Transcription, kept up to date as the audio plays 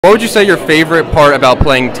What would you say your favorite part about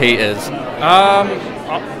playing Tate is? Wow.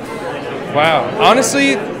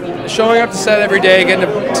 Honestly, showing up to set every day, getting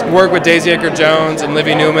to work with Daisy Edgar-Jones and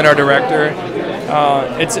Livy Newman, our director.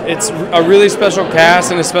 It's a really special cast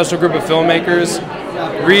and a special group of filmmakers.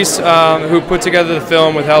 Reese, who put together the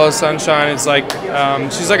film with Hello Sunshine, is like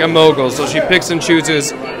she's like a mogul, so she picks and chooses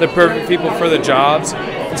the perfect people for the jobs.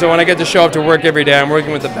 And so when I get to show up to work every day, I'm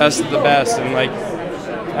working with the best of the best, and like,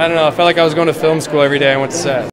 I don't know, I felt like I was going to film school every day I went to set.